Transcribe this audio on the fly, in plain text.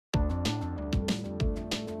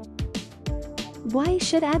Why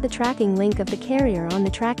should add the tracking link of the carrier on the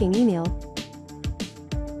tracking email?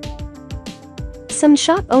 Some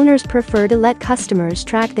shop owners prefer to let customers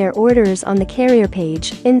track their orders on the carrier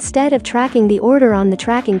page instead of tracking the order on the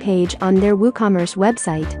tracking page on their WooCommerce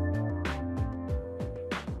website.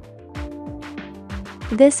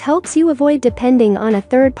 This helps you avoid depending on a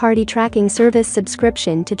third-party tracking service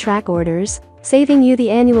subscription to track orders, saving you the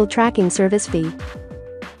annual tracking service fee.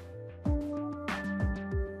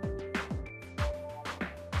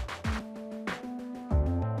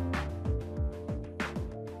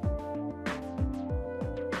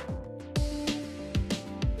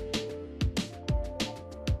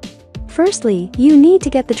 Firstly, you need to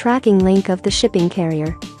get the tracking link of the shipping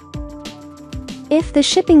carrier. If the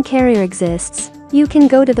shipping carrier exists, you can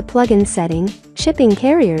go to the plugin setting, Shipping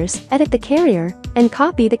Carriers, edit the carrier, and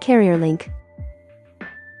copy the carrier link.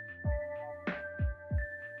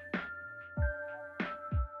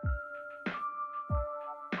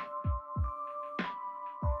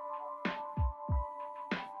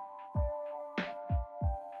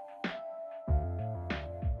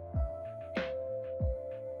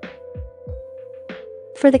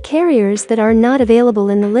 For the carriers that are not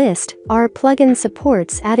available in the list, our plugin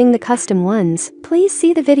supports adding the custom ones. Please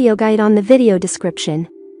see the video guide on the video description.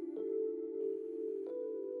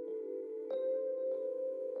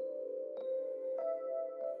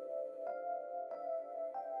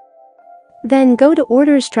 Then go to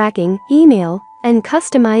Orders Tracking, Email, and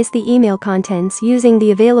customize the email contents using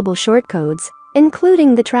the available shortcodes,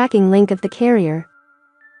 including the tracking link of the carrier.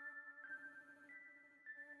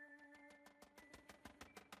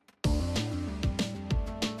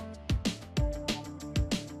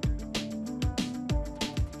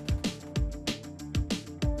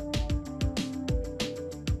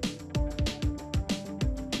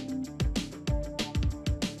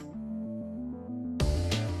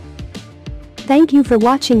 Thank you for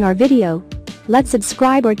watching our video. Let's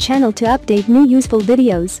subscribe our channel to update new useful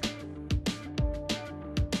videos.